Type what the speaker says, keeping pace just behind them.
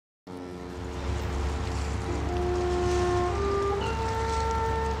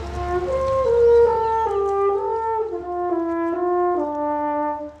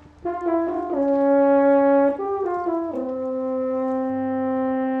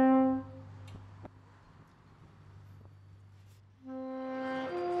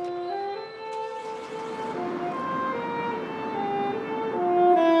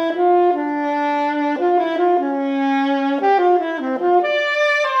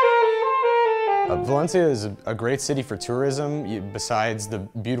Valencia is a great city for tourism. Besides the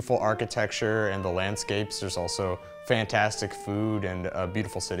beautiful architecture and the landscapes, there's also fantastic food and a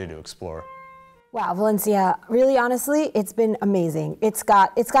beautiful city to explore. Wow, Valencia, really honestly, it's been amazing. It's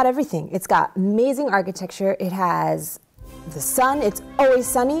got everything. It's got amazing architecture, it has the sun, it's always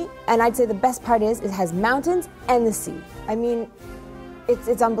sunny, and I'd say the best part is it has mountains and the sea. I mean,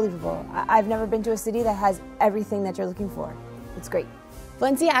 it's unbelievable. I've never been to a city that has everything that you're looking for. It's great.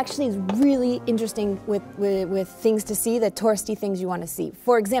 Valencia actually is really interesting with things to see, the touristy things you want to see.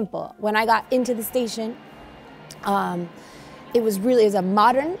 For example, when I got into the station, it was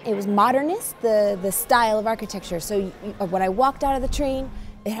modernist, the style of architecture. So when I walked out of the train,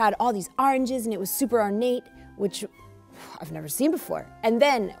 it had all these oranges and it was super ornate, which I've never seen before. And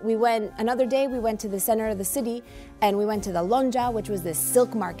then another day we went to the center of the city and we went to the Lonja, which was this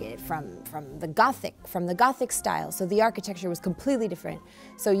silk market from the Gothic style. So the architecture was completely different.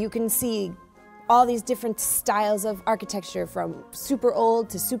 So you can see all these different styles of architecture from super old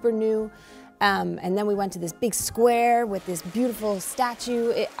to super new. And then we went to this big square with this beautiful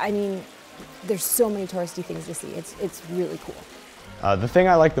statue. I mean, there's so many touristy things to see. It's really cool. The thing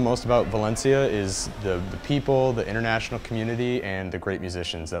I like the most about Valencia is the people, the international community, and the great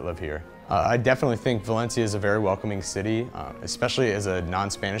musicians that live here. I definitely think Valencia is a very welcoming city. Especially as a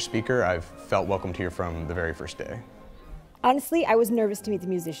non-Spanish speaker, I've felt welcomed here from the very first day. Honestly, I was nervous to meet the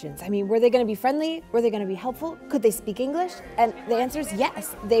musicians. I mean, were they going to be friendly? Were they going to be helpful? Could they speak English? And the answer is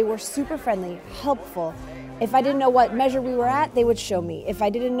yes. They were super friendly, helpful. If I didn't know what measure we were at, they would show me. If I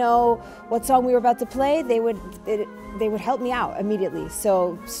didn't know what song we were about to play, they would help me out immediately.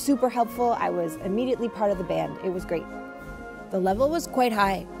 So super helpful. I was immediately part of the band. It was great. The level was quite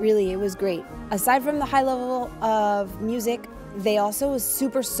high, really, it was great. Aside from the high level of music, they also was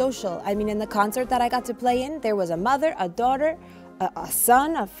super social. I mean, in the concert that I got to play in, there was a mother, a daughter, a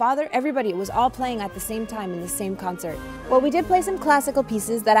son, a father, everybody. It was all playing at the same time in the same concert. Well, we did play some classical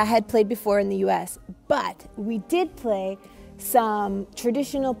pieces that I had played before in the US, but we did play some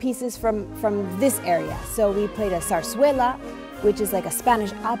traditional pieces from this area. So we played a zarzuela, which is like a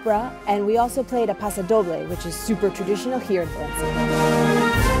Spanish opera, and we also played a pasodoble, which is super traditional here in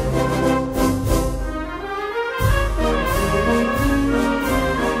Valencia.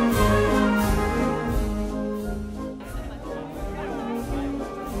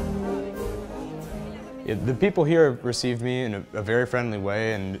 The people here have received me in a very friendly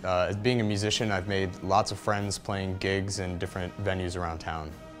way, and as being a musician, I've made lots of friends playing gigs in different venues around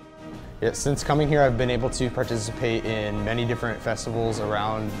town. Since coming here, I've been able to participate in many different festivals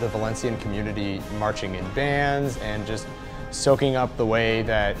around the Valencian community, marching in bands and just soaking up the way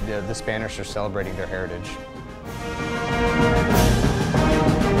that the Spanish are celebrating their heritage.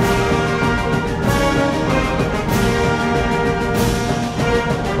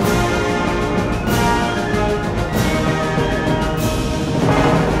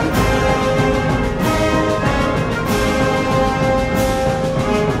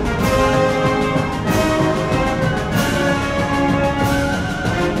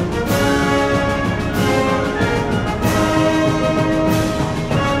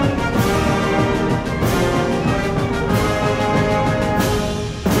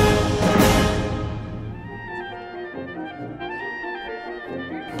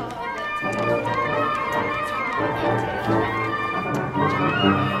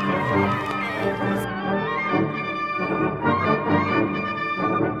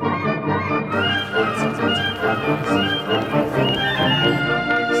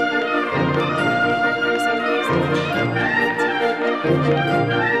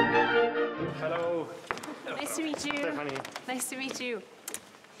 Hello. Nice to meet you. Stephanie. Nice to meet you.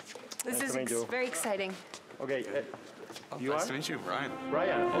 This Nice is to meet you. very exciting. Okay. You Nice are? to meet you, Brian.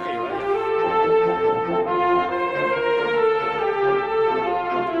 Brian. Okay, Brian.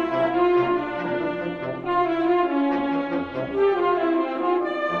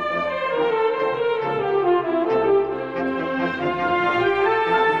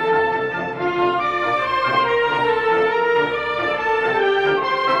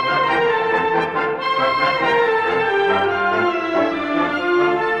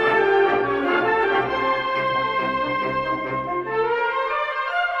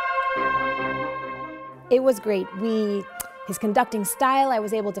 It was great. His conducting style, I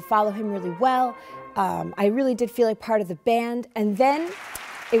was able to follow him really well. I really did feel like part of the band. And then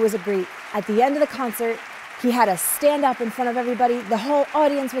it was at the end of the concert, he had us stand up in front of everybody. The whole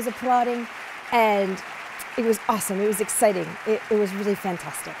audience was applauding, and it was awesome. It was exciting. It was really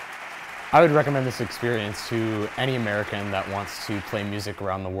fantastic. I would recommend this experience to any American that wants to play music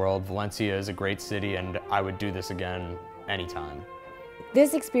around the world. Valencia is a great city, and I would do this again anytime.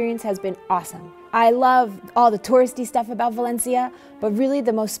 This experience has been awesome. I love all the touristy stuff about Valencia, but really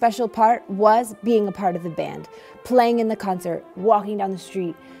the most special part was being a part of the band, playing in the concert, walking down the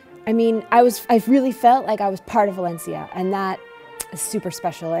street. I mean, I really felt like I was part of Valencia, and that is super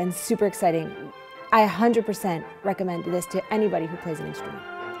special and super exciting. I 100% recommend this to anybody who plays an instrument.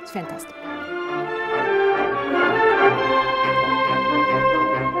 It's fantastic.